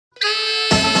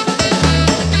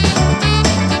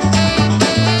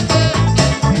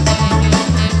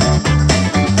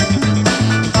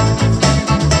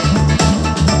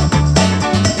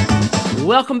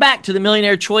Welcome back to the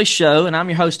Millionaire Choice Show, and I'm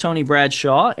your host, Tony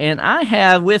Bradshaw, and I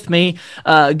have with me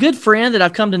a good friend that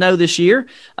I've come to know this year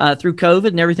through COVID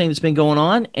and everything that's been going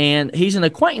on, and he's an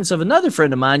acquaintance of another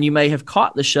friend of mine. You may have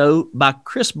caught the show by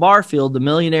Chris Barfield, the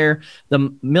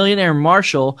millionaire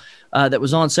Marshal that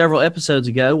was on several episodes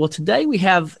ago. Well, today we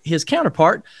have his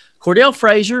counterpart, Cordell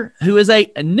Frazier, who is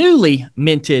a newly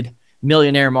minted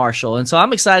millionaire Marshal. And so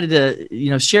I'm excited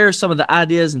to, share some of the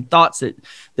ideas and thoughts that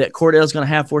Cordell is going to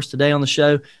have for us today on the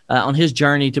show on his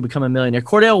journey to become a millionaire.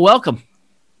 Cordell, welcome.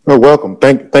 Oh, welcome.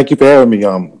 Thank you for having me,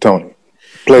 Tony.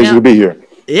 Pleasure to be here.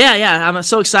 Yeah. I'm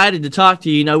so excited to talk to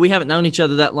you. We haven't known each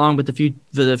other that long, but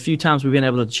the few times we've been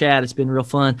able to chat, it's been real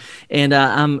fun. And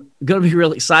I'm going to be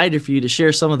really excited for you to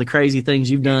share some of the crazy things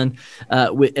you've done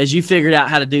as you figured out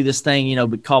how to do this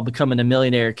thing, called becoming a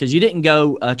millionaire, because you didn't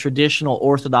go a traditional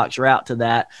orthodox route to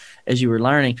that as you were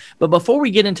learning. But before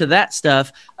we get into that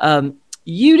stuff,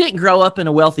 you didn't grow up in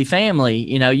a wealthy family.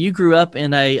 You grew up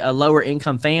in a lower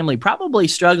income family, probably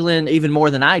struggling even more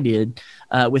than I did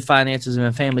with finances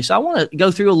and family. So I want to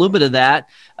go through a little bit of that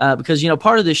because,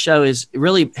 part of this show is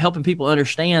really helping people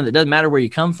understand that it doesn't matter where you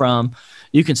come from,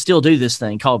 you can still do this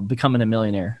thing called becoming a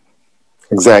millionaire.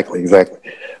 Exactly.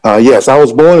 Yes, I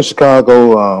was born in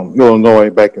Chicago, Illinois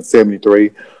back in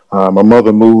 73. My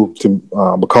mother moved to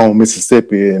Macomb,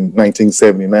 Mississippi in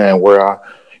 1979, where I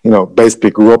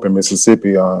basically grew up in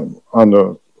Mississippi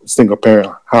under a single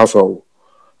parent household.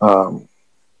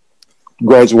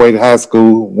 Graduated high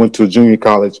school, went to junior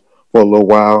college for a little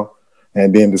while,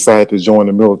 and then decided to join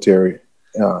the military,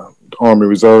 the Army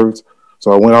Reserves.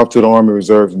 So I went off to the Army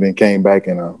Reserves and then came back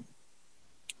and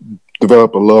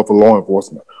developed a love for law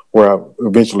enforcement, where I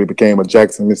eventually became a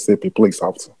Jackson, Mississippi police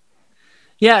officer.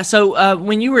 Yeah. So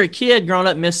when you were a kid growing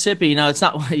up in Mississippi, it's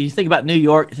not, you think about New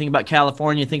York, you think about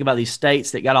California, you think about these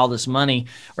states that got all this money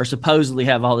or supposedly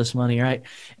have all this money, right?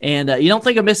 And you don't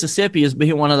think of Mississippi as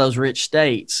being one of those rich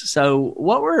states. So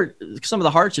what were some of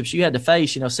the hardships you had to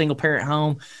face, single parent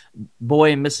home,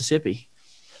 boy in Mississippi?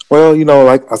 Well,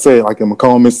 like I said, like in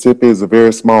Macomb, Mississippi is a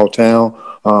very small town.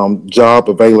 Job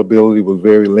availability was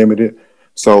very limited.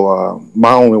 So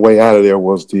my only way out of there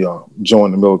was to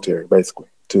join the military, basically,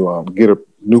 to get a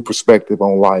new perspective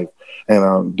on life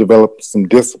and develop some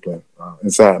discipline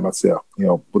inside myself.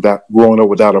 Without growing up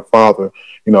without a father,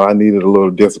 I needed a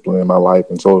little discipline in my life.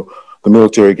 And so the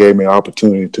military gave me an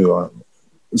opportunity to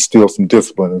instill some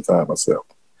discipline inside myself.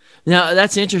 Now,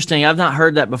 that's interesting. I've not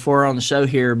heard that before on the show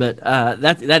here, but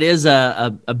that is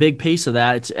a big piece of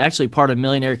that. It's actually part of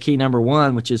Millionaire Key number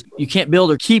 1, which is you can't build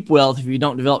or keep wealth if you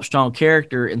don't develop strong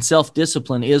character, and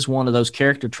self-discipline is one of those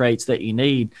character traits that you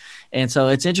need. And so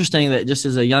it's interesting that just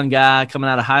as a young guy coming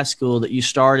out of high school that you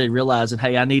started realizing,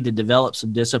 hey, I need to develop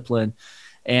some discipline.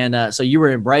 And so you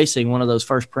were embracing one of those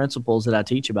first principles that I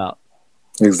teach about.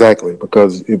 Exactly,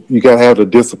 because if you got to have the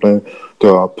discipline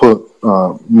to put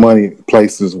money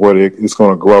places where it's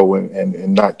going to grow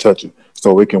and not touch it,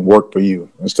 so it can work for you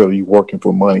instead of you working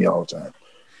for money all the time.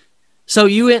 So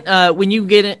you went when you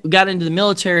got into the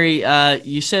military.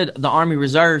 You said the Army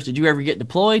Reserves. Did you ever get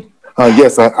deployed?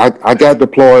 Yes, I got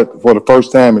deployed for the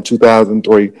first time in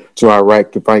 2003 to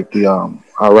Iraq to fight the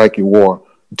Iraqi war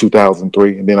in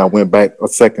 2003, and then I went back a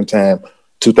second time,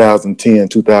 2010,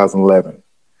 2011.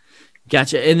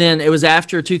 Gotcha. And then it was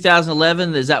after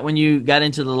 2011. Is that when you got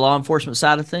into the law enforcement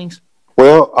side of things?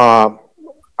 Well,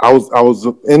 I was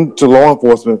into law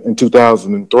enforcement in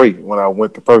 2003 when I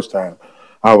went the first time.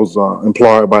 I was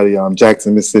employed by the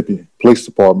Jackson, Mississippi Police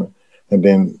Department, and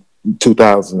then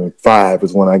 2005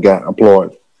 is when I got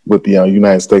employed with the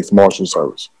United States Marshal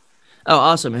Service. Oh,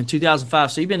 awesome. In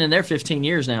 2005. So you've been in there 15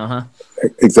 years now, huh?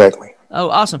 Exactly. Oh,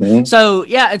 awesome. Mm-hmm. So,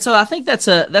 yeah. And so I think that's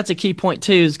a key point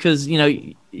too, is because,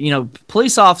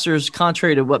 police officers,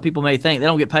 contrary to what people may think, they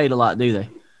don't get paid a lot, do they?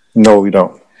 No, we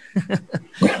don't.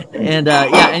 And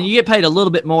and you get paid a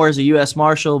little bit more as a U.S.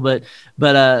 Marshal, but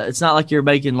it's not like you're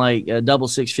making like double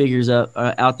six figures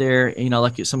out there,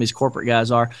 like some of these corporate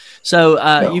guys are. So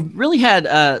No. you've really had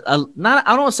not,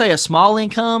 I don't want to say a small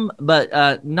income,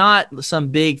 but not some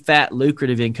big fat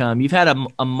lucrative income. You've had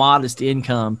a modest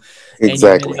income, and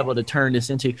Exactly. you've been able to turn this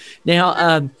into.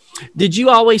 Now, did you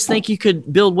always think you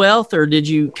could build wealth, or when did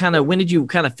you kind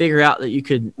of figure out that you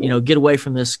could get away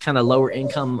from this kind of lower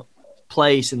income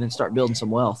place and then start building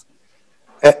some wealth?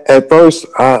 At first,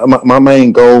 my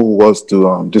main goal was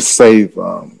to just save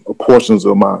portions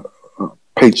of my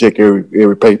paycheck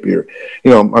every pay period.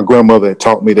 My grandmother had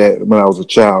taught me that when I was a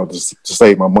child to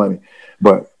save my money.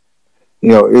 But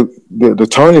the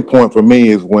turning point for me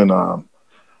is when I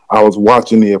was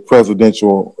watching the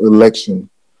presidential election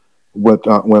when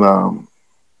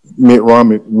Mitt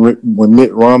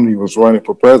Romney was running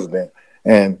for president,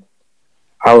 And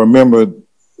I remember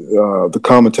the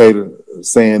commentator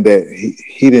saying that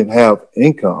he didn't have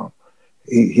income.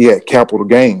 He had capital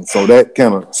gains. So that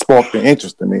kind of sparked the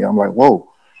interest in me. I'm like, whoa,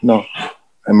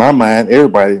 in my mind,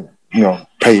 everybody,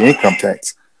 pay income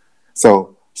tax.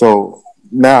 So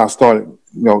now I started,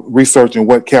 researching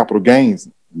what capital gains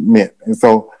meant. And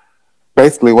so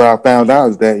basically what I found out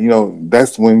is that,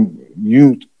 that's when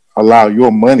you allow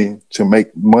your money to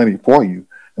make money for you.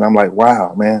 And I'm like,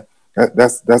 wow, man,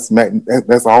 that's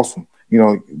awesome.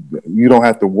 You don't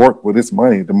have to work with this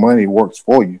money. The money works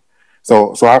for you.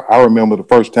 So I remember the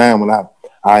first time when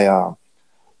I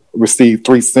received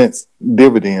 3 cents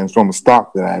dividends from a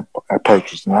stock that I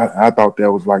purchased. And I thought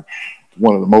that was like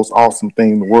one of the most awesome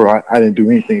things in the world. I didn't do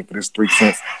anything for this 3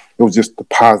 cents. It was just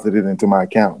deposited into my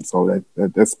account. So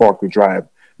that sparked the drive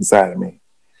inside of me,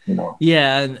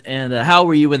 Yeah. And how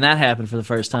were you when that happened for the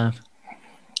first time?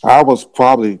 I was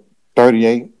probably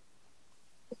 38.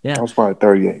 Yeah. I was probably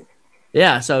 38.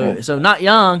 Yeah. So not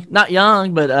young,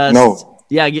 but no.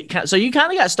 Yeah. So you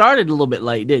kind of got started a little bit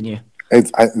late, didn't you?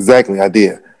 Exactly. I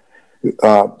did.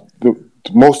 The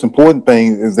most important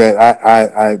thing is that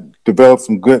I developed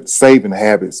some good saving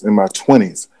habits in my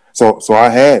 20s. So I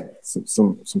had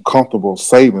some comfortable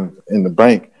savings in the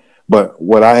bank, but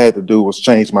what I had to do was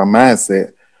change my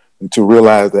mindset to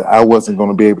realize that I wasn't going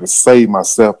to be able to save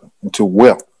myself into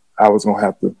wealth. I was going to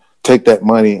have to take that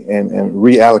money and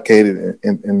reallocate it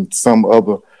in some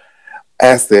other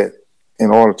asset in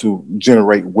order to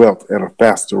generate wealth at a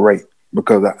faster rate,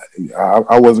 because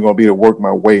I wasn't going to be able to work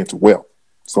my way into wealth.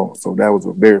 So that was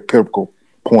a very pivotal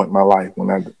point in my life when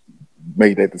I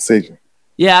made that decision.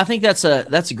 Yeah, I think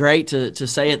that's great to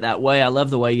say it that way. I love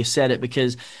the way you said it,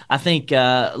 because I think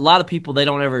a lot of people, they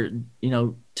don't ever,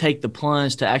 take the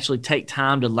plunge to actually take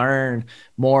time to learn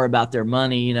more about their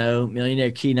money.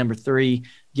 Millionaire key number 3,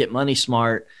 get money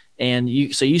smart. And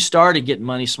you started getting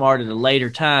money smart at a later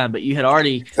time, but you had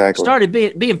already started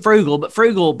being frugal. But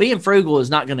being frugal is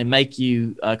not going to make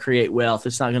you create wealth.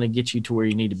 It's not going to get you to where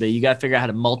you need to be. You got to figure out how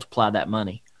to multiply that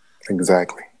money.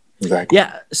 Exactly.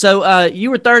 Yeah. So you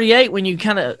were 38 when you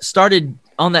kind of started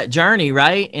on that journey,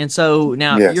 right? And so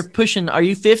now you're pushing. Are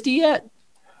you 50 yet?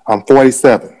 I'm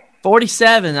 47.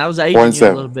 47. I was aging 47.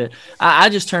 you a little bit. I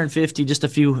just turned 50 just a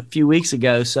few weeks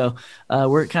ago, so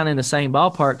we're kind of in the same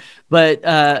ballpark. But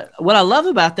what I love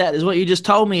about that is what you just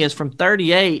told me is from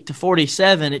 38 to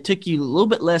 47, it took you a little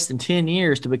bit less than 10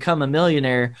 years to become a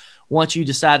millionaire once you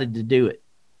decided to do it.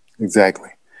 Exactly.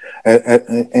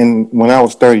 And when I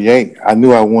was 38, I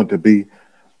knew I wanted to be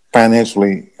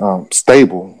financially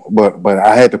stable, but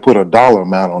I had to put a dollar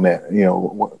amount on that,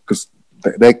 because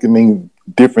that can mean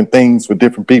different things for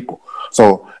different people.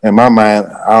 So in my mind,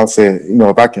 I'll say,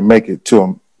 if I can make it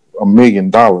to $1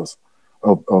 million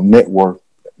of net worth,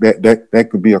 that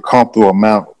could be a comfortable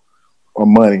amount of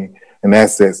money and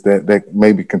assets that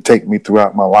maybe can take me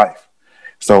throughout my life.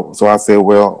 So I said,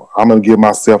 well, I'm going to give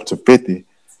myself to 50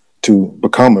 to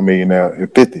become a millionaire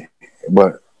at 50.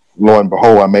 But lo and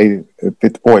behold, I made it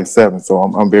at 47. So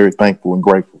I'm very thankful and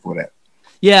grateful for that.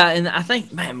 Yeah, and I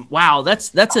think, man, wow,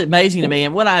 that's amazing to me.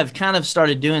 And what I've kind of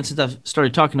started doing since I've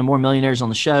started talking to more millionaires on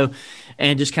the show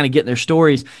and just kind of getting their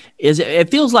stories is it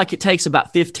feels like it takes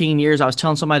about 15 years. I was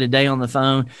telling somebody today on the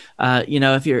phone, I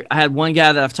had one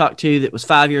guy that I've talked to that was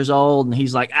 5 years old, and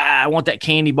he's like, I want that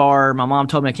candy bar. My mom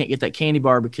told me I can't get that candy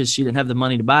bar because she didn't have the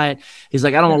money to buy it. He's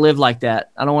like, I don't want to live like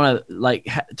that. I don't want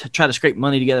to try to scrape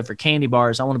money together for candy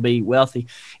bars. I want to be wealthy.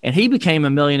 And he became a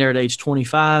millionaire at age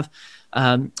 25.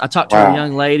 I talked to a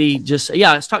young lady.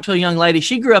 I talked to a young lady.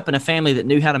 She grew up in a family that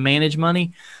knew how to manage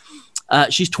money.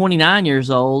 She's 29 years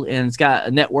old and it's got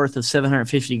a net worth of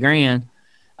 $750,000.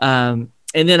 And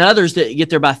then others that get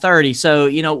there by 30. So,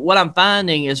 what I'm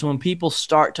finding is when people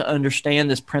start to understand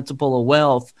this principle of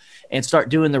wealth and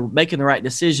start making the right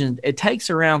decisions, it takes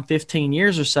around 15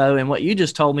 years or so. And what you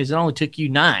just told me is it only took you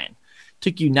 9.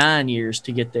 Took you 9 years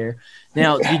to get there.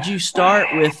 Now, did you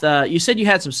start with, you said you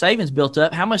had some savings built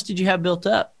up. How much did you have built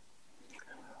up?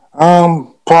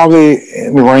 Probably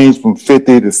in the range from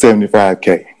 50 to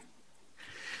 75K.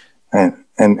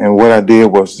 And what I did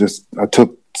was just, I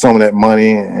took some of that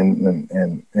money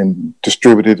and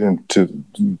distributed into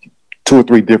 2 or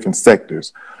 3 different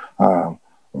sectors.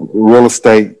 Real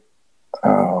estate,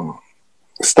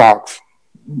 stocks,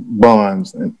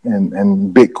 bonds,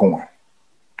 and Bitcoin.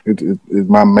 It is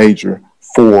my major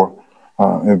 4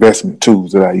 investment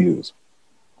tools that I use.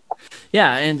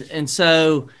 Yeah, and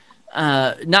so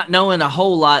not knowing a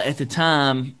whole lot at the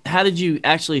time, how did you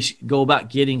actually go about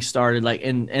getting started? Like,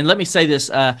 and let me say this,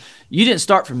 you didn't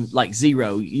start from like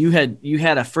zero. You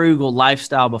had a frugal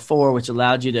lifestyle before, which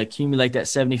allowed you to accumulate that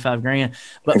 75 grand.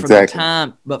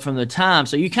 Exactly. But from the time,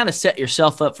 so you kind of set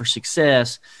yourself up for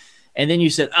success. And then you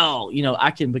said, oh,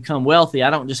 I can become wealthy. I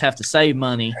don't just have to save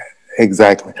money.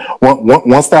 Exactly.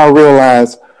 Once I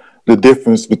realized the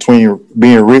difference between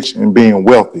being rich and being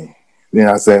wealthy, then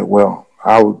I said, well,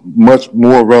 I would much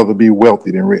more rather be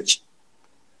wealthy than rich.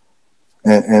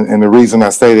 And the reason I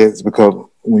say that is because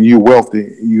when you're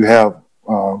wealthy, you have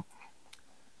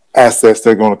assets that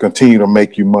are going to continue to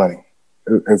make you money,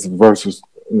 as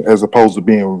opposed to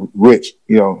being rich.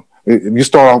 If you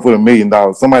start off with $1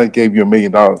 million, somebody gave you $1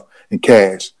 million in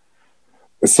cash.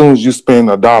 As soon as you spend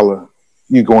 $1,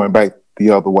 you're going back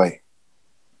the other way.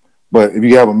 But if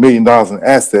you have $1 million in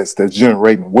assets that's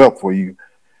generating wealth for you,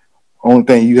 only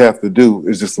thing you have to do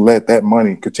is just let that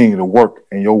money continue to work,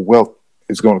 and your wealth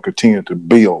is going to continue to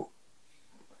build,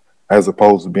 as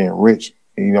opposed to being rich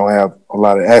and you don't have a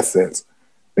lot of assets.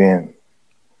 Then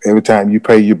every time you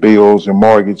pay your bills, your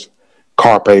mortgage,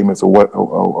 car payments, or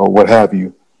what have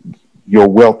you, your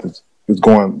wealth is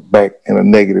going back in a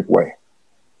negative way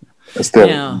instead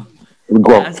of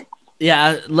growth. Yeah,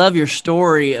 I love your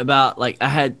story about like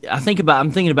I'm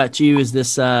thinking about you as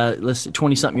this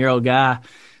 20-something-year-old guy.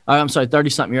 I'm sorry,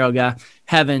 30-something-year-old guy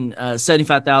having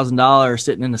 $75,000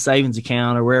 sitting in the savings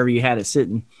account or wherever you had it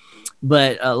sitting.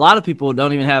 But a lot of people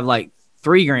don't even have like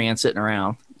 $3,000 sitting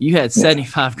around. You had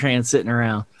 75 grand sitting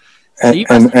around. So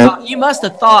you must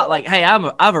have thought like, hey,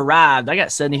 I've arrived. I got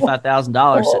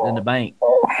 $75,000 sitting in the bank.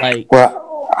 Like,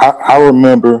 well, I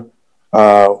remember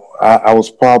I was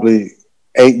probably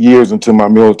 8 years into my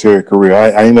military career.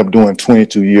 I ended up doing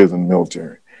 22 years in the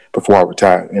military before I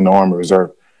retired in the Army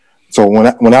Reserve. So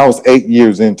when I was 8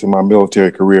 years into my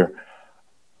military career,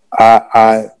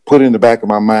 I put in the back of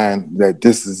my mind that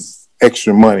this is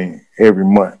extra money every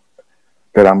month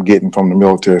that I'm getting from the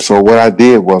military. So what I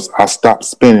did was I stopped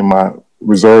spending my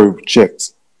reserve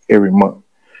checks every month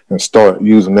and started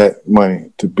using that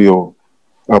money to build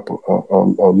up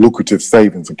a lucrative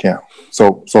savings account.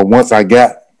 So once I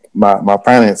got my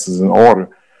finances in order,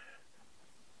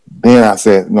 then I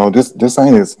said, no, this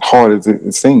ain't as hard as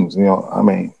it seems.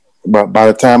 But by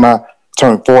the time I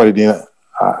turned 40, then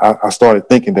I started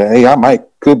thinking that, hey,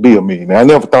 could be a millionaire. I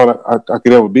never thought I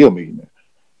could ever be a millionaire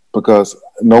because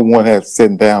no one had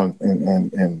sat down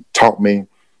and taught me,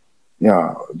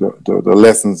 the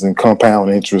lessons in compound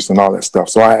interest and all that stuff.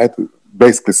 So I had to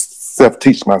basically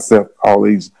self-teach myself all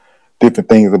these different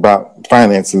things about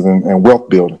finances and wealth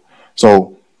building.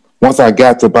 So once I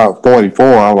got to about 44,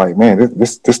 I was like, man,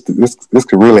 this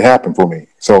could really happen for me.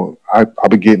 So I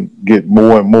began get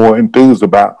more and more enthused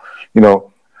about,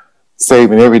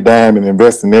 saving every dime and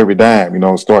investing every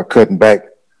dime. Start cutting back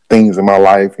things in my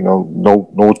life.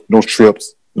 No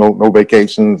trips, no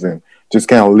vacations, and just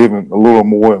kind of living a little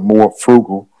more and more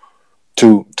frugal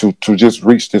to just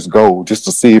reach this goal, just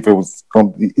to see if it was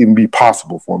going to even be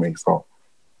possible for me. So.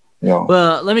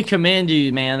 Well, let me commend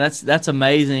you, man. That's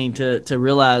amazing to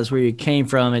realize where you came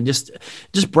from and just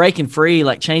breaking free,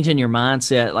 like changing your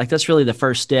mindset. Like that's really the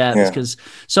first step, because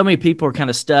so many people are kind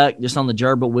of stuck just on the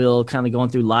gerbil wheel, kind of going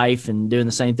through life and doing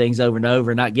the same things over and over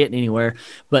and not getting anywhere.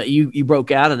 But you broke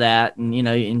out of that and,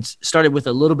 and started with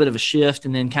a little bit of a shift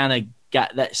and then kind of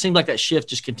got that. Seemed like that shift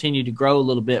just continued to grow a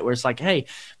little bit where it's like, hey,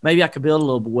 maybe I could build a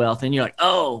little bit of wealth. And you're like,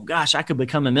 oh gosh, I could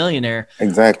become a millionaire.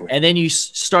 Exactly. And then you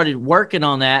started working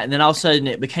on that. And then all of a sudden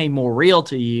it became more real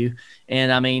to you. And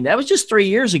I mean, that was just 3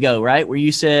 years ago, right? Where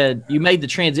you said you made the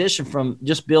transition from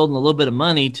just building a little bit of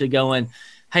money to going,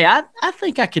 hey, I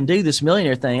think I can do this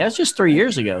millionaire thing. That was just 3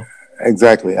 years ago.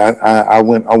 Exactly. I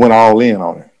went all in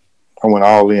on it. I went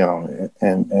all in on it.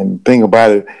 And thing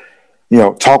about it,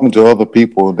 talking to other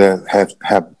people that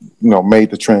have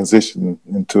made the transition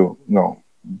into,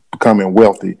 becoming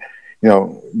wealthy,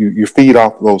 you feed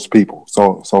off those people.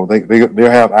 So they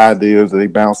have ideas that they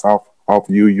bounce off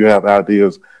you. You have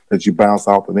ideas that you bounce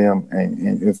off of them.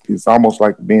 And it's almost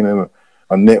like being in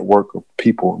a network of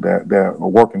people that are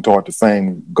working toward the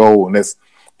same goal, and that's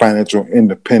financial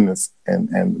independence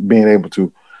and being able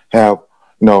to have,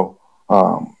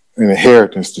 an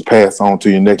inheritance to pass on to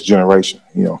your next generation,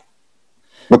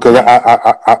 Because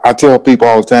I tell people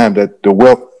all the time that the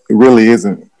wealth really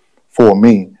isn't for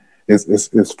me.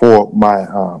 It's for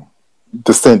my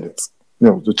descendants,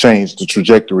 to change the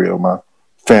trajectory of my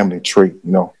family tree,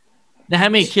 Now, how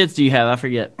many kids do you have? I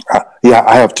forget.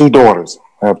 I have two daughters.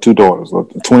 A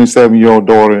 27-year-old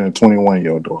daughter and a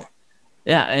 21-year-old daughter.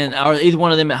 Yeah, and are either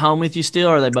one of them at home with you still,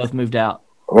 or are they both moved out?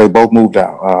 They both moved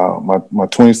out. My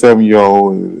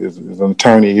 27-year-old is an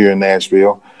attorney here in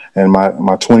Nashville, and my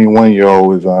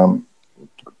 21-year-old is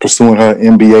pursuing her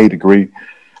MBA degree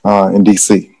in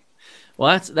DC.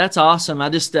 Well, that's awesome. I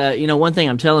just, one thing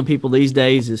I'm telling people these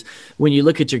days is when you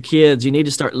look at your kids, you need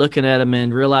to start looking at them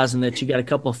and realizing that you got a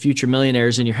couple of future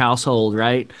millionaires in your household,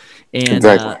 right? And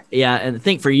Exactly. and I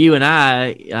think for you and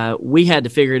I, we had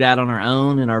to figure it out on our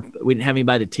own, and we didn't have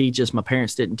anybody to teach us. My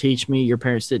parents didn't teach me. Your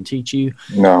parents didn't teach you.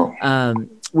 No.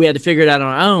 We had to figure it out on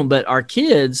our own, but our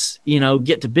kids,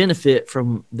 get to benefit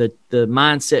from the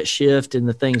mindset shift and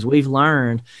the things we've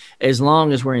learned as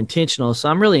long as we're intentional. So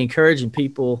I'm really encouraging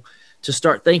people to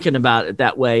start thinking about it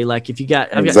that way. Like if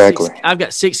I've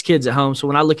got six kids at home. So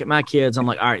when I look at my kids, I'm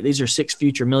like, all right, these are 6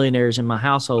 future millionaires in my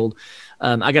household.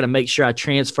 I got to make sure I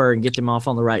transfer and get them off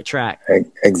on the right track.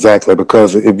 Exactly.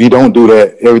 Because if you don't do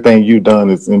that, everything you've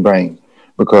done is in vain.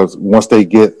 Because once they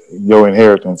get your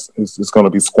inheritance, it's going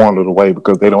to be squandered away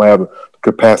because they don't have the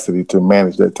capacity to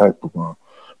manage that type of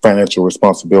financial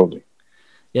responsibility.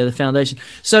 Yeah, the foundation.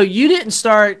 So you didn't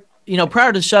start,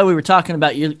 prior to the show, we were talking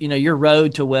about your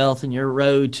road to wealth and your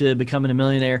road to becoming a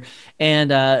millionaire. And,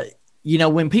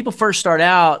 when people first start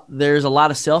out, there's a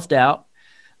lot of self-doubt.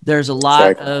 There's a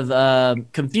lot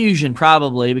of confusion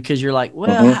probably because you're like,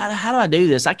 well, how do I do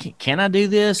this? Can I do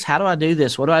this? How do I do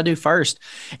this? What do I do first?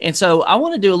 And so I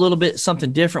want to do a little bit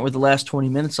something different with the last 20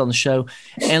 minutes on the show.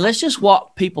 And let's just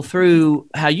walk people through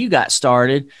how you got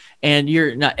started and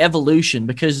your evolution,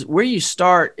 because where you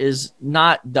start is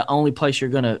not the only place you're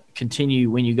going to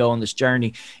continue when you go on this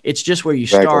journey. It's just where you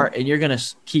start, and you're going to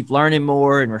keep learning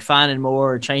more and refining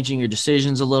more, changing your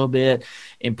decisions a little bit,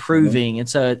 improving. And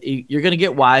so you're going to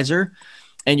get wiser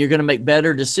and you're going to make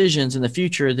better decisions in the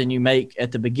future than you make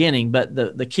at the beginning. But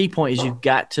the key point is you've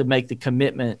got to make the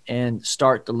commitment and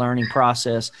start the learning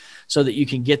process so that you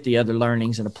can get the other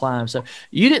learnings and apply them. So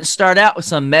you didn't start out with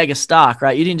some mega stock,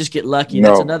 right? You didn't just get lucky. No.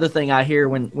 That's another thing I hear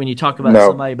when you talk about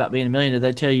somebody about being a millionaire.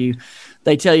 They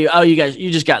tell you, oh,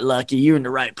 you just got lucky. You're in the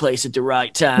right place at the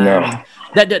right time. No. And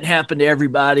that doesn't happen to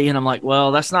everybody. And I'm like,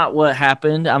 well, that's not what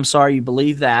happened. I'm sorry you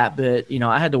believe that, but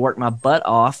I had to work my butt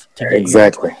off to get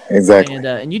Exactly.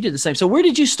 And you did the same. So where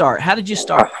did you start? How did you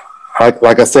start?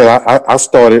 Like I said, I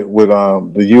started with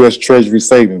the U.S. Treasury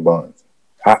saving bonds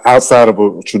outside of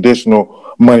a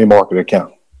traditional money market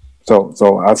account.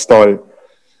 So I started,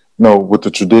 with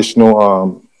the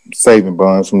traditional saving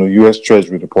bonds from the U.S.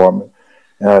 Treasury Department.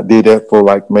 And I did that for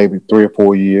like maybe 3 or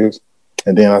 4 years.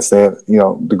 And then I said,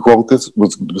 the growth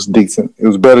was decent. It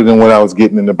was better than what I was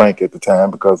getting in the bank at the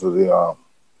time because of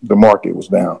the market was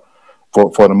down for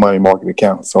the money market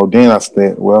account. So then I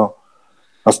said, well,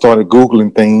 I started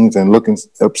Googling things and looking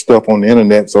up stuff on the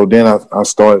internet. So then I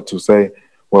started to say,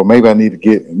 well, maybe I need to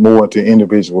get more into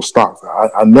individual stocks.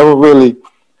 I never really,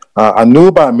 I knew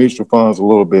about mutual funds a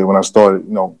little bit when I started,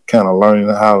 kind of learning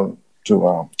how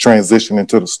to transition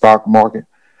into the stock market.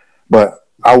 But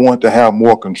I want to have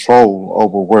more control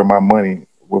over where my money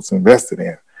was invested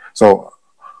in. So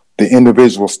the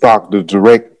individual stock, the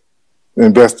direct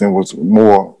investing was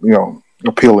more,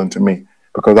 appealing to me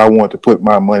because I wanted to put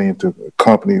my money into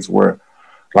companies where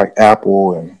like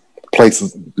Apple and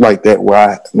places like that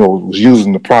where I was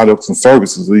using the products and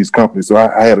services of these companies. So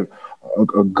I had a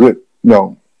good,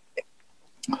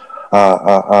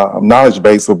 knowledge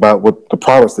base about what the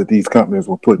products that these companies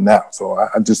were putting out. So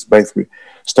I just basically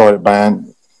started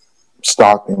buying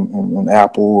stock in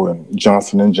Apple and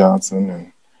Johnson & Johnson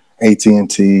and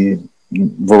AT&T,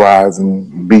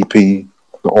 Verizon, BP,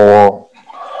 the oil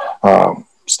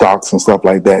stocks and stuff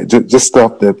like that. Just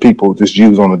stuff that people just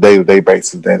use on a day-to-day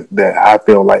basis that I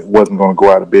feel like wasn't going to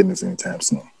go out of business anytime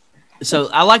soon. So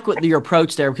I like your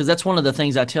approach there because that's one of the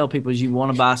things I tell people is you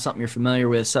want to buy something you're familiar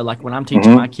with. So like when I'm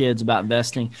teaching my kids about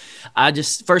investing,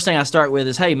 first thing I start with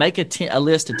is, hey, make a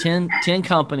list of 10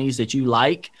 companies that you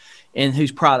like and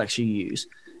whose products you use.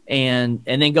 And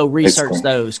then go research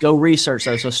those.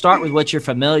 So start with what you're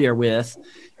familiar with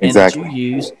and that you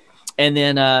use. And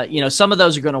then, some of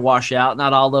those are going to wash out.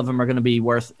 Not all of them are going to be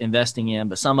worth investing in,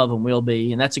 but some of them will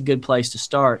be. And that's a good place to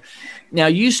start. Now,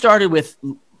 you started with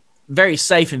very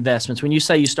safe investments. When you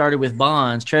say you started with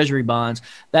bonds, treasury bonds,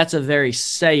 that's a very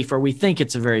safe, or we think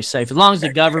it's a very safe, as long as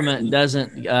the government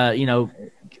doesn't,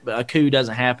 a coup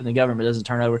doesn't happen, the government doesn't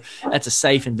turn over, that's a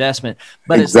safe investment.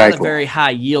 But it's not a very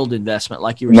high yield investment,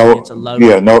 like you were saying. It's a low.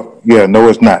 No,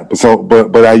 it's not.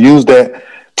 But I use that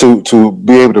to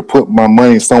be able to put my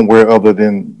money somewhere other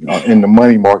than in the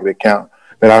money market account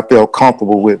that I feel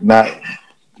comfortable with, not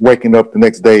waking up the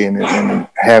next day and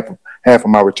half of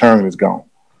my return is gone.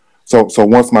 So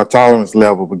once my tolerance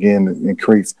level began to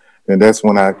increase, then that's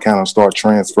when I kind of start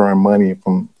transferring money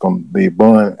from the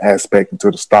bond aspect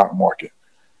into the stock market.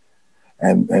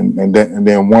 And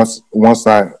then once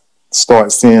I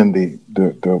start seeing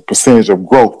the percentage of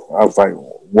growth, I was like,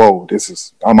 whoa,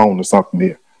 I'm on to something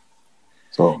here.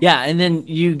 So yeah, and then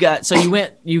you kind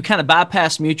of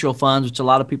bypassed mutual funds, which a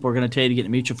lot of people are going to tell you to get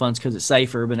into mutual funds because it's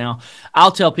safer. But now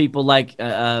I'll tell people, like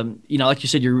like you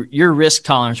said, your risk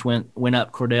tolerance went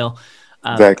up, Cordell.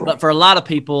 Exactly. But for a lot of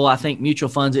people, I think mutual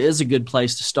funds is a good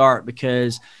place to start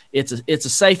because it's a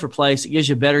safer place. It gives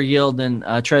you a better yield than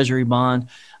a treasury bond.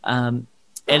 And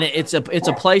it's a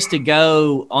place to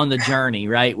go on the journey,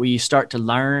 right? Where you start to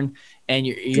learn, and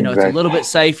you know, it's a little bit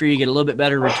safer. You get a little bit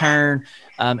better return.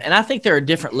 And I think there are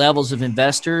different levels of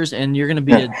investors, and you're going to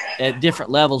be at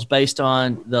different levels based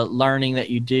on the learning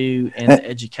that you do and the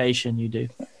education you do.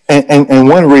 And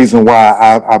one reason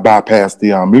why I bypassed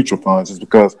the mutual funds is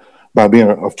because by being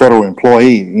a federal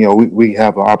employee, you know, we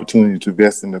have an opportunity to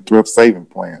invest in the thrift saving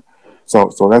plan. So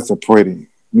that's a pretty,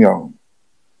 you know,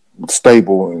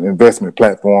 stable investment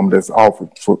platform that's offered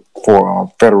for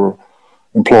federal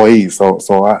employees. So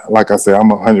like I said, I'm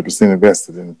 100%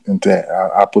 invested in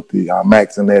that. I put the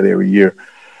max in that every year.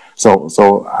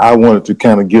 So I wanted to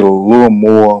kind of get a little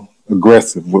more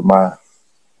aggressive with my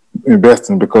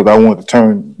investing because I wanted to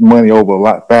turn money over a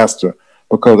lot faster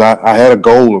because I had a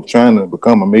goal of trying to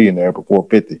become a millionaire before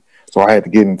 50. So I had to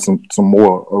get in some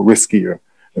more riskier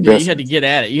investments. Yeah, you had to get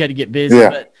at it. You had to get busy. Yeah,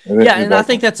 but exactly. And I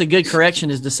think that's a good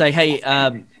correction is to say, hey,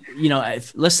 you know,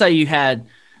 let's say you had,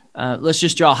 let's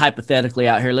just draw hypothetically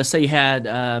out here. Let's say you had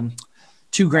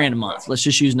 $2,000 a month. Let's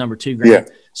just use number $2,000. Yeah.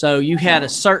 So you had a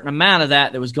certain amount of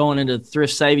that was going into the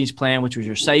thrift savings plan, which was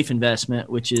your safe investment,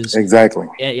 which is exactly.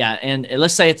 Yeah. And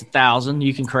let's say it's 1,000.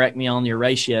 You can correct me on your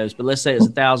ratios, but let's say it's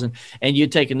 1,000 and you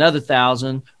take another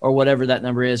 1,000 or whatever that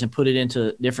number is and put it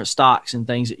into different stocks and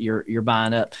things that you're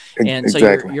buying up. And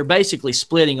exactly. So you're basically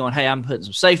splitting on, hey, I'm putting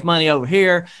some safe money over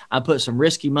here. I'm putting some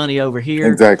risky money over here.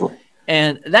 Exactly.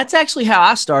 And that's actually how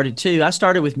I started too. I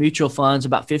started with mutual funds.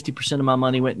 About 50% of my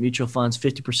money went in mutual funds.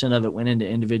 50% of it went into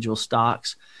individual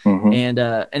stocks. Mm-hmm.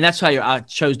 And that's how I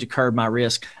chose to curb my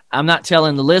risk. I'm not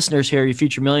telling the listeners here, you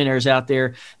future millionaires out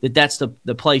there, that that's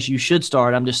the place you should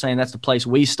start. I'm just saying that's the place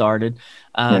we started.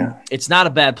 It's not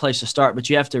a bad place to start, but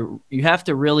you have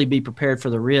to really be prepared for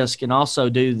the risk and also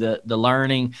do the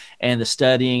learning and the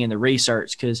studying and the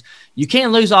research, because you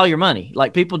can't lose all your money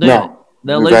like people do.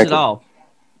 They'll lose it all.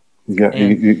 You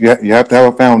have to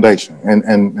have a foundation,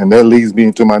 and that leads me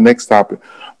into my next topic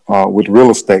with real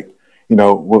estate. You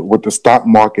know, with the stock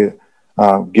market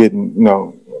getting, you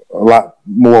know, a lot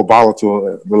more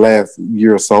volatile the last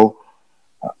year or so.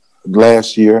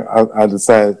 Last year, I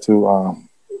decided to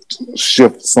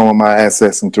shift some of my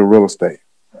assets into real estate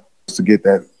to get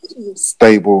that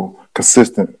stable,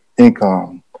 consistent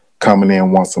income coming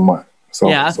in once a month. So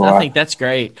yeah, I think that's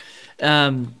great.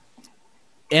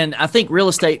 And I think real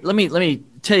estate, let me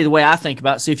tell you the way I think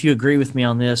about it, see if you agree with me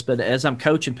on this. But as I'm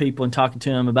coaching people and talking to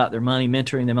them about their money,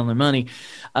 mentoring them on their money,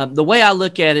 the way I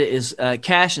look at it is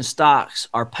cash and stocks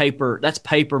are paper. That's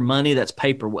paper money. That's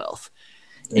paper wealth.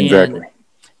 Exactly.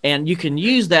 And you can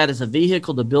use that as a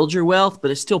vehicle to build your wealth, but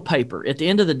it's still paper. At the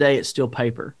end of the day, it's still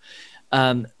paper.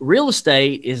 Real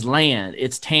estate is land.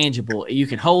 It's tangible. You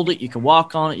can hold it. You can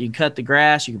walk on it. You can cut the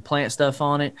grass. You can plant stuff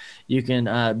on it. You can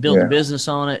build a business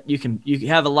on it. You can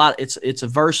have a lot. It's a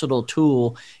versatile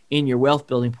tool in your wealth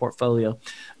building portfolio.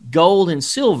 Gold and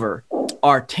silver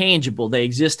are tangible. They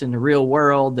exist in the real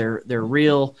world. They're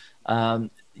real.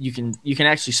 You can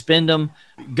actually spend them.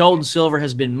 Gold and silver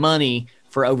has been money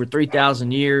for over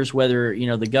 3,000 years. Whether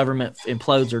the government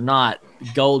implodes or not,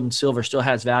 gold and silver still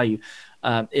has value.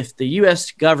 If the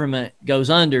U.S. government goes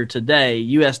under today,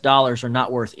 U.S. dollars are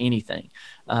not worth anything.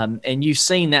 And you've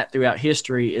seen that throughout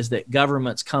history, is that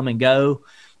governments come and go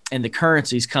and the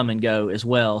currencies come and go as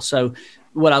well. So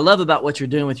what I love about what you're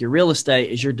doing with your real estate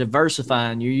is you're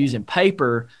diversifying. You're using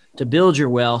paper to build your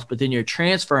wealth, but then you're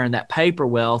transferring that paper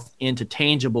wealth into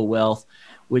tangible wealth,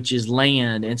 which is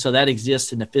land. And so that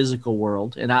exists in the physical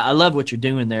world. And I love what you're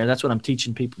doing there. That's what I'm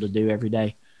teaching people to do every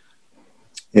day.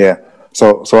 Yeah.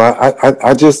 So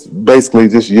I just basically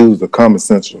just used a common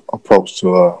sense approach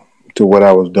to what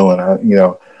I was doing. I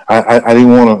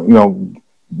didn't want to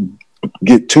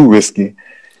get too risky.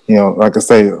 Like I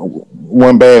say,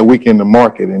 one bad week in the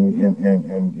market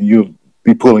and you'll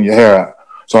be pulling your hair out.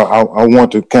 So I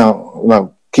want to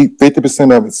keep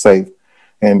 50% of it safe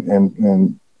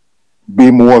and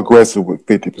be more aggressive with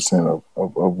 50%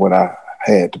 of what I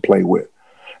had to play with.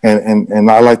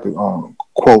 And I like to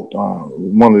quote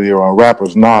one of the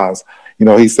rappers, Nas.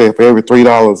 He said for every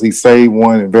 $3 he save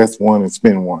one, invest one, and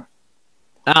spend one.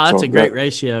 Oh, that's So a great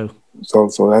ratio. so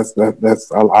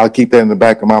that's I'll keep that in the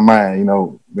back of my mind. You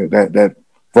know, that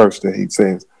verse that he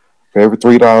says, for every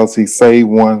 $3 he save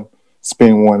one,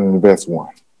 spend one, and invest one.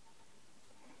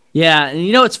 Yeah, and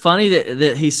you know it's funny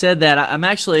that he said that. I'm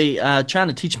actually trying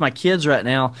to teach my kids right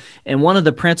now, and one of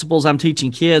the principles I'm teaching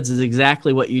kids is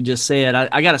exactly what you just said.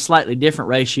 I got a slightly different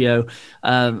ratio.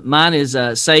 Mine is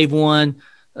save one,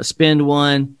 spend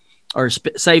one, or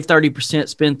save 30%,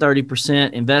 spend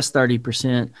 30%, invest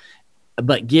 30%,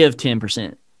 but give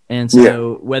 10%. And Yeah,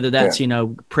 so whether yeah, that's,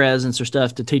 presents or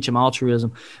stuff to teach them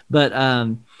altruism, but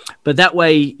that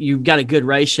way you've got a good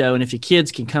ratio. And if your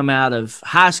kids can come out of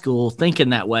high school thinking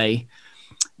that way,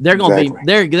 they're going to be,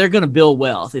 exactly, they're going to build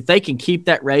wealth. If they can keep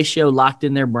that ratio locked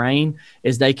in their brain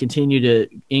as they continue to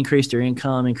increase their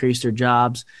income, increase their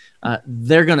jobs,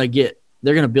 they're going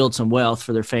to build some wealth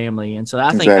for their family. And so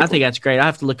I think exactly. that's great. I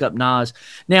have to look up Nas.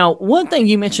 Now, one thing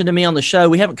you mentioned to me on the show,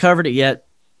 we haven't covered it yet,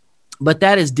 but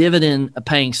that is dividend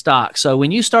paying stocks. So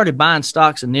when you started buying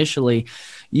stocks initially,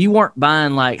 you weren't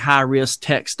buying like high risk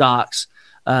tech stocks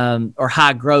or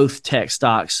high growth tech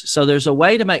stocks. So there's a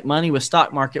way to make money with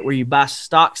stock market where you buy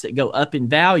stocks that go up in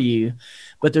value,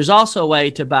 but there's also a way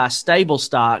to buy stable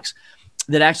stocks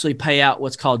that actually pay out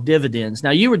what's called dividends. Now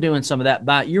you were doing some of that,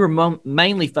 but you were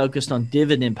mainly focused on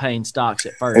dividend paying stocks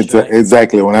at first, right?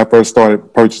 Exactly. When I first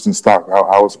started purchasing stock,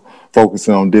 I was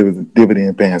focusing on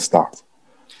dividend paying stocks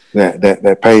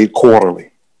that paid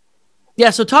quarterly.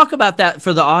 Yeah, so talk about that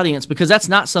for the audience because that's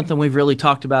not something we've really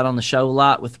talked about on the show a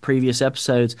lot with the previous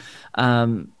episodes.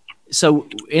 So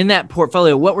in that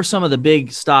portfolio, what were some of the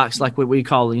big stocks, like what we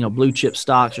call, blue chip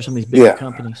stocks or some of these bigger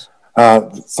companies?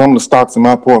 Some of the stocks in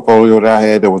my portfolio that I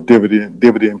had that was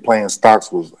dividend paying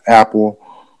stocks was Apple,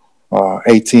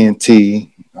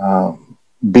 AT&T,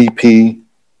 BP,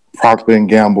 Procter and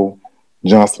Gamble,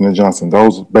 Johnson and Johnson.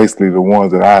 Those are basically the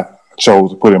ones that I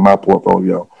chose to put in my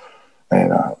portfolio,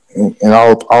 and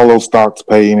all those stocks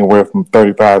pay anywhere from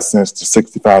 35 cents to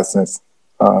 65 cents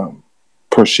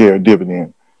per share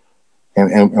dividend.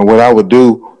 And what I would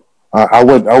do, I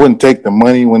wouldn't take the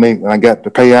money when I got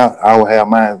the payout. I would have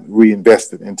mine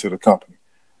reinvested into the company.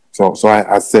 So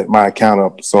I set my account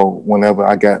up so whenever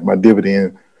I got my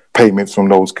dividend payments from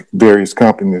those various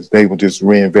companies, they would just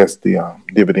reinvest the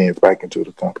dividends back into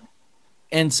the company.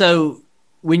 And so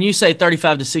when you say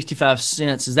 35 to 65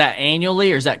 cents, is that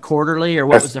annually or is that quarterly or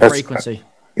what was the frequency?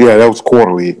 Yeah, that was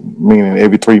quarterly, meaning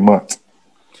every 3 months.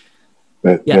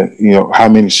 That how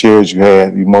many shares you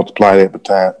had, you multiply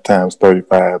that times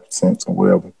 35 cents or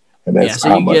whatever. And that's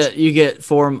so you get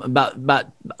for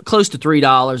about close to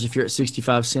 $3 if you're at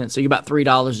 65 cents. So you get about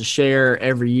 $3 a share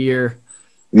every year.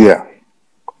 Yeah.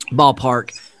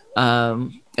 Ballpark.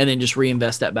 And then just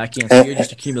reinvest that back in. So you're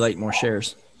just accumulating more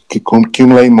shares.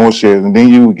 Accumulate more shares, and then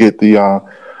you would get the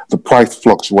price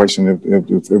fluctuation.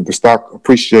 If the stock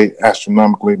appreciate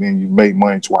astronomically, then you make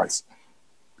money twice.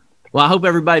 Well, I hope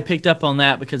everybody picked up on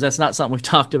that because that's not something we've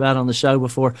talked about on the show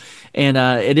before, and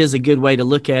it is a good way to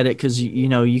look at it because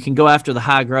you can go after the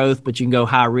high growth, but you can go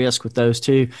high risk with those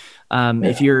too.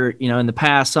 If you're in the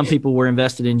past, some people were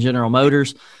invested in General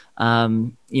Motors.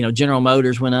 General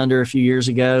Motors went under a few years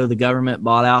ago. The government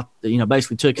bought out,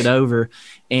 basically took it over,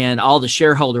 and all the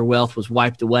shareholder wealth was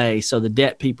wiped away. So the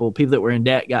debt people that were in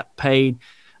debt got paid.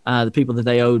 The people that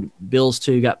they owed bills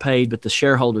to got paid, but the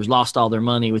shareholders lost all their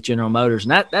money with General Motors.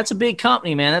 And that's a big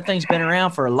company, man. That thing's been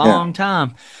around for a long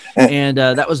time. And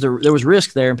there was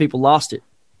risk there and people lost it.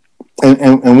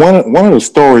 And one of the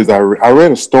stories I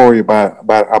read a story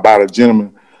about a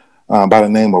gentleman by the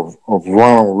name of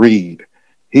Ronald Reed.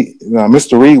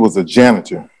 Mr. Reed was a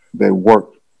janitor that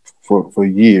worked for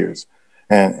years,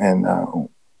 and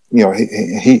he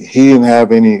didn't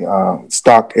have any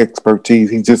stock expertise.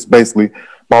 He just basically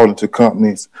bought into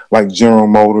companies like General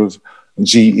Motors,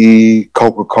 GE,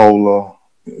 Coca-Cola,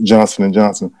 Johnson and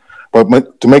Johnson.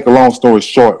 But to make a long story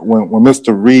short, when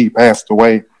Mr. Reed passed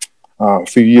away a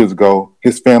few years ago,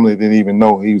 his family didn't even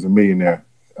know he was a millionaire.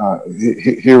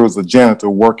 Here was a janitor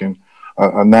working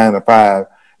a 9 to 5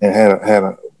 and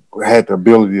had the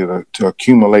ability to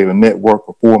accumulate a net worth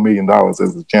of $4 million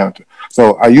as a janitor.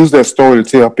 So I use that story to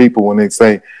tell people when they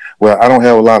say, well, I don't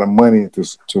have a lot of money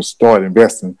to start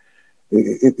investing.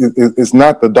 It's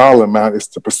not the dollar amount, it's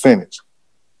the percentage.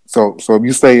 So if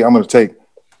you say I'm going to take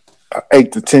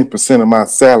 8 to 10% of my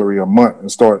salary a month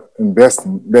and start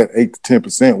investing that 8 to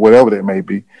 10%, whatever that may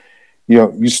be,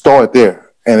 you start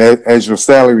there. And as your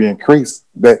salary increase,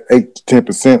 that 8 to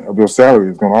 10% of your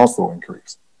salary is going to also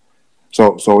increase.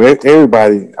 So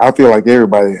everybody, I feel like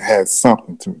everybody has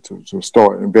something to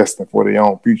start investing for their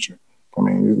own future. I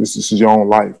mean, this is your own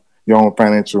life, your own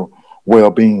financial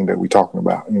well-being that we're talking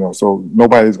about. So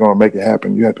nobody's going to make it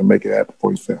happen. You have to make it happen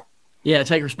for yourself. Yeah,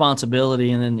 take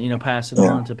responsibility and then pass it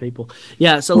on to people.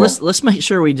 Yeah, so let's make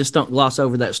sure we just don't gloss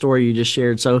over that story you just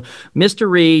shared. So, Mr.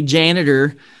 Reed,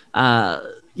 janitor, at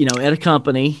a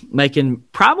company making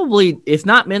probably, if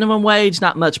not minimum wage,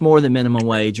 not much more than minimum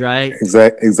wage, right?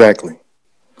 Exactly.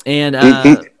 And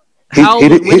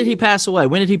when did he pass away?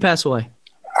 When did he pass away?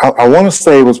 I want to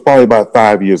say it was probably about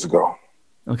 5 years ago.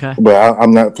 Okay, but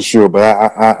I'm not for sure. But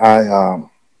I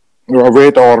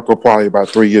read the article probably about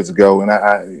 3 years ago, and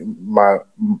I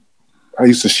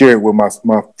used to share it with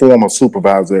my former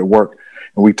supervisor at work,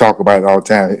 and we talk about it all the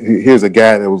time. Here's a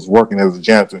guy that was working as a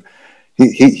janitor.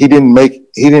 He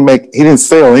didn't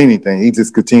sell anything. He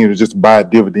just continued to just buy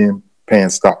dividend paying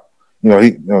stock.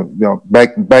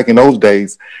 Back in those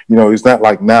days, it's not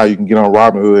like now you can get on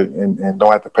Robinhood and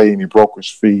don't have to pay any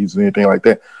brokerage fees or anything like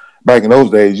that. Back in those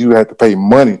days, you had to pay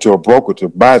money to a broker to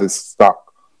buy this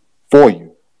stock for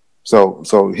you. So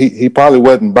he probably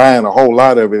wasn't buying a whole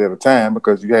lot of it at a time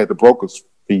because you had the broker's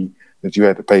fee that you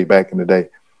had to pay back in the day.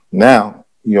 Now,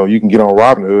 you can get on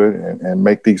Robinhood and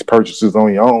make these purchases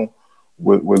on your own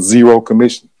with zero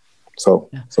commission. So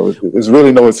it's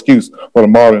really no excuse for the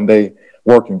modern day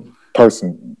working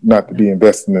person not to be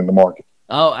investing in the market.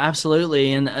 Oh,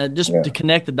 absolutely. And to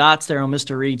connect the dots there on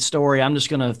Mr. Reed's story, I'm just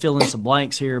going to fill in some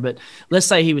blanks here. But let's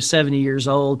say he was 70 years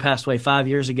old, passed away 5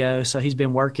 years ago. So he's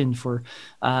been working for,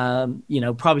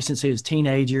 probably since he was a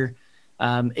teenager.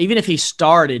 Even if he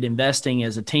started investing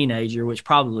as a teenager, which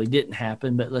probably didn't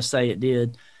happen, but let's say it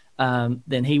did,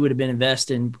 then he would have been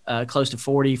investing close to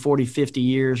 50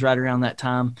 years, right around that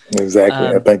time. Exactly.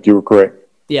 I think you were correct.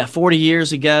 Yeah, 40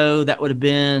 years ago, that would have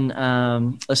been,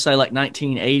 let's say like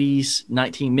mid-70s,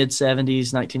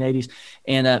 1980s.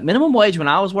 And minimum wage when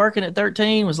I was working at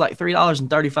 13 was like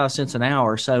 $3.35 an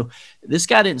hour. So this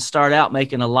guy didn't start out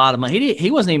making a lot of money. He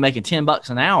wasn't even making $10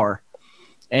 an hour.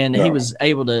 And he was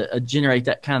able to generate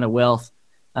that kind of wealth,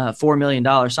 $4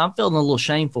 million. So I'm feeling a little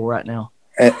shameful right now.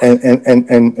 And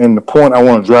the point I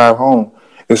want to drive home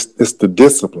is the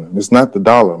discipline. It's not the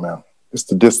dollar amount. It's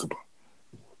the discipline.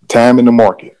 Time in the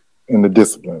market and the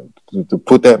discipline to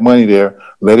put that money there,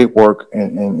 let it work,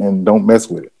 and don't mess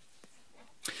with it.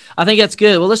 I think that's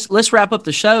good. Well, let's wrap up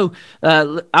the show.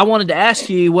 I wanted to ask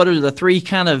you what are the three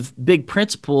kind of big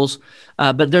principles,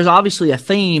 but there's obviously a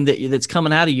theme that's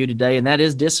coming out of you today, and that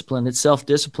is discipline. It's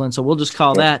self-discipline. So we'll just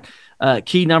call that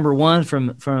key number one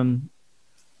from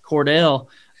Cordell.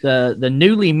 The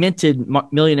newly minted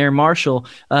Millionaire Marshall,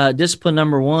 discipline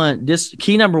number one.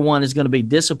 Key number one is going to be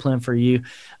discipline for you.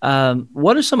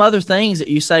 What are some other things that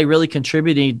you say really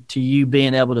contributed to you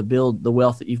being able to build the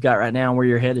wealth that you've got right now and where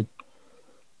you're headed?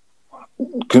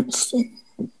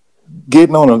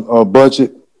 Getting on a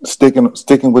budget,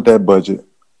 sticking with that budget,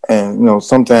 and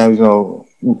sometimes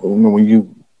when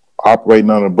you operating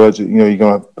on a budget, you're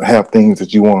gonna have things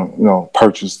that you want to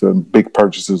purchase, the big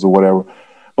purchases or whatever.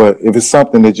 But if it's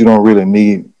something that you don't really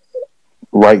need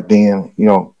right then,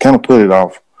 kind of put it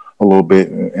off a little bit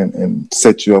and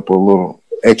set you up a little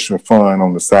extra fund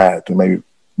on the side to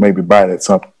maybe buy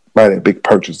that big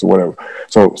purchase or whatever.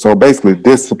 So basically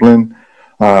discipline,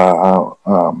 a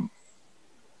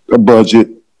budget,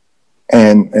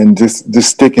 and just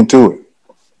sticking to it.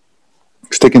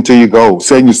 Sticking to your goal,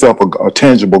 setting yourself a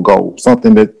tangible goal,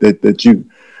 something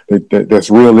that's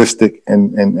realistic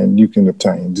and you can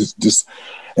obtain.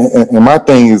 And my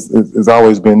thing has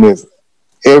always been this: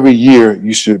 every year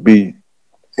you should be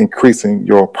increasing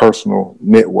your personal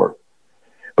net worth,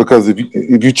 because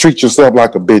if you treat yourself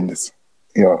like a business,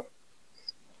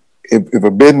 if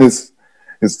a business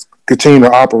is continuing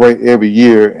to operate every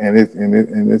year and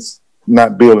it's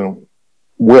not building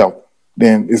wealth,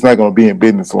 then it's not going to be in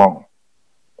business long.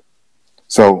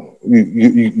 So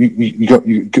you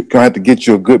gonna have to get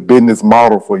you a good business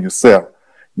model for yourself,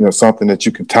 something that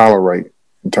you can tolerate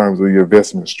in terms of your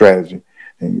investment strategy,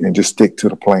 and just stick to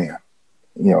the plan.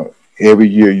 Every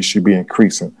year you should be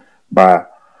increasing by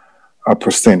a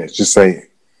percentage. Just say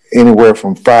anywhere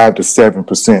from 5 to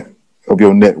 7% of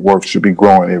your net worth should be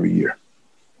growing every year.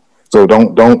 So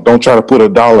don't try to put a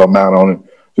dollar amount on it.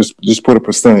 Just put a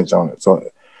percentage on it. So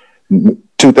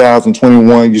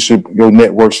 2021, your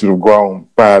net worth should have grown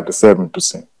 5 to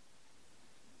 7%.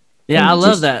 Yeah, I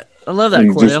love that. I love that,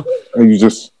 Cordell. You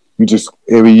just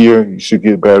every year you should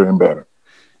get better and better,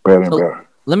 better.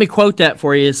 Let me quote that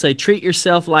for you. Say, treat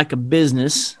yourself like a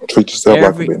business. Treat yourself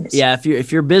like a business. Yeah,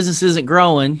 if your business isn't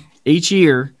growing each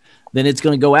year, then it's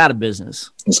going to go out of business.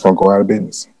 It's going to go out of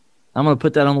business. I'm going to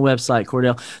put that on the website,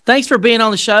 Cordell. Thanks for being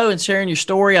on the show and sharing your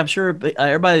story. I'm sure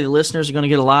everybody, the listeners, are going to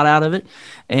get a lot out of it.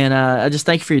 And I just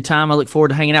thank you for your time. I look forward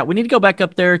to hanging out. We need to go back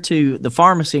up there to the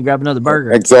pharmacy and grab another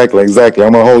burger. Exactly. I'm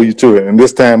going to hold you to it. And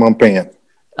this time I'm paying.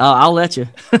 I'll let you.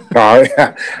 All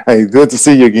right. Hey, good to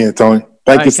see you again, Tony.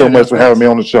 Thank you so much for having me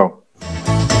on the show.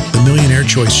 The Millionaire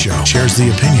Choice Show shares the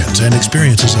opinions and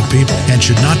experiences of people and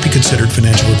should not be considered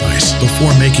financial advice.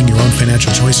 Before making your own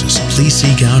financial choices, please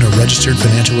seek out a registered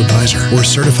financial advisor or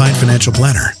certified financial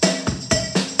planner.